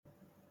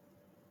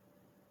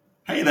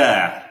Hey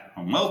there,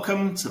 and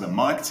welcome to the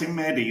Marketing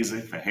Made Easy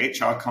for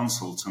HR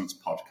Consultants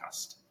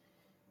podcast.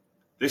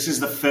 This is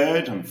the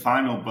third and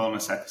final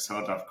bonus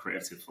episode I've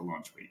created for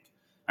Launch Week.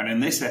 And in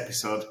this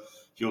episode,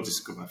 you'll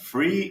discover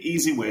 3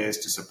 easy ways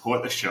to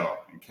support the show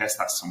in case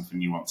that's something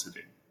you want to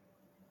do.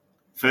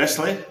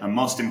 Firstly, and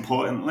most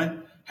importantly,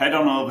 head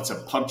on over to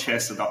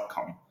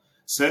podchaser.com,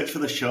 search for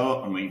the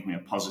show and leave me a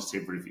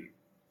positive review.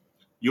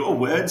 Your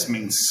words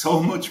mean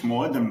so much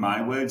more than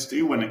my words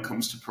do when it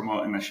comes to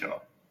promoting the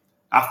show.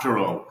 After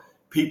all,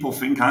 people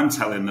think I'm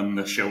telling them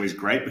the show is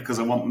great because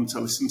I want them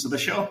to listen to the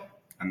show,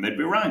 and they'd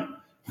be right.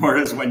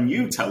 Whereas when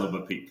you tell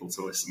other people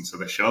to listen to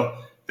the show,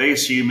 they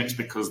assume it's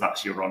because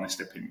that's your honest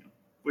opinion,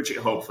 which it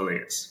hopefully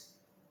is.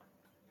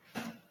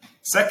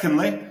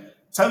 Secondly,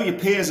 tell your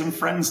peers and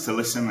friends to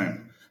listen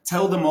in.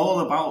 Tell them all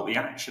about the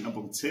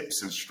actionable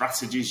tips and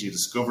strategies you're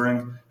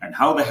discovering and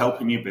how they're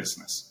helping your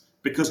business.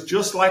 Because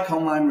just like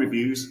online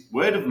reviews,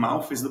 word of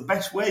mouth is the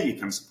best way you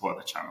can support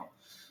the channel.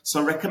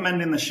 So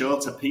recommending the show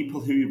to people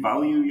who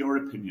value your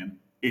opinion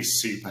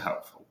is super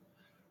helpful.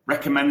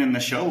 Recommending the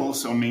show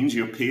also means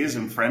your peers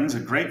and friends are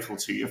grateful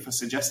to you for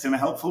suggesting a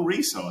helpful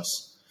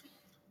resource.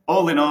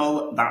 All in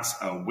all, that's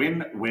a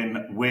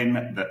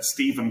win-win-win that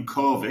Stephen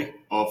Covey,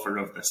 author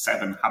of The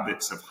 7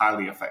 Habits of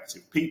Highly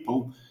Effective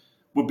People,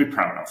 would be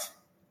proud of.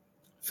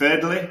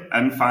 Thirdly,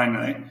 and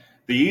finally,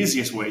 the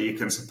easiest way you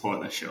can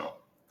support the show.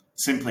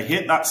 Simply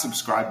hit that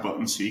subscribe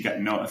button so you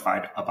get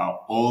notified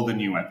about all the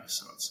new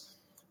episodes.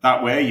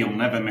 That way, you'll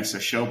never miss a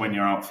show when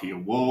you're out for your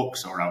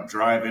walks or out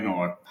driving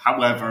or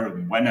however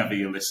and whenever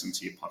you listen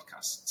to your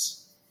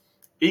podcasts.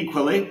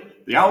 Equally,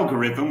 the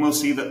algorithm will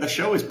see that the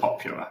show is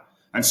popular,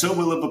 and so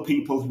will other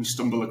people who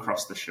stumble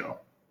across the show.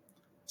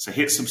 So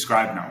hit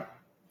subscribe now.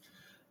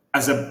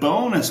 As a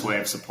bonus way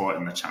of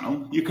supporting the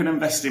channel, you can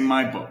invest in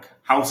my book,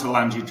 How to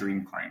Land Your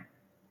Dream Client.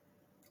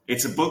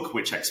 It's a book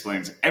which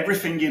explains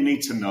everything you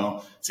need to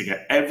know to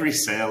get every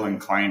sale and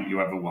client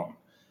you ever want.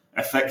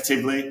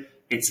 Effectively,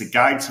 it's a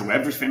guide to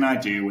everything I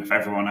do with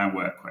everyone I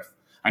work with.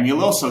 And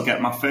you'll also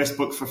get my first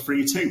book for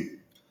free too.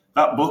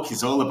 That book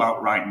is all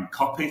about writing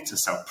copy to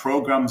sell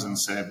programs and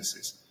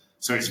services.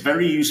 So it's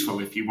very useful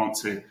if you want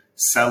to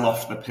sell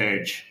off the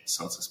page,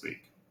 so to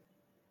speak.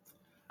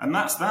 And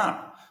that's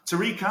that. To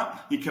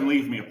recap, you can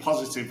leave me a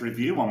positive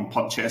review on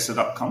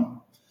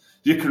podchaser.com.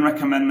 You can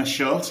recommend the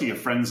show to your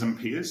friends and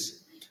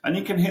peers. And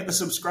you can hit the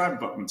subscribe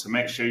button to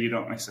make sure you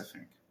don't miss a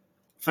thing.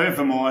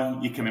 Furthermore,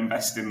 you can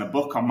invest in the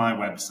book on my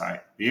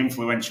website,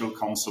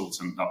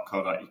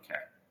 theinfluentialconsultant.co.uk.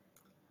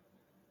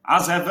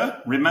 As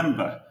ever,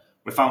 remember,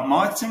 without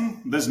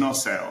marketing, there's no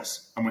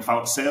sales. And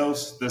without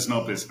sales, there's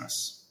no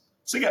business.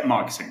 So get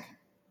marketing.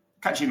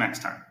 Catch you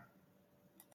next time.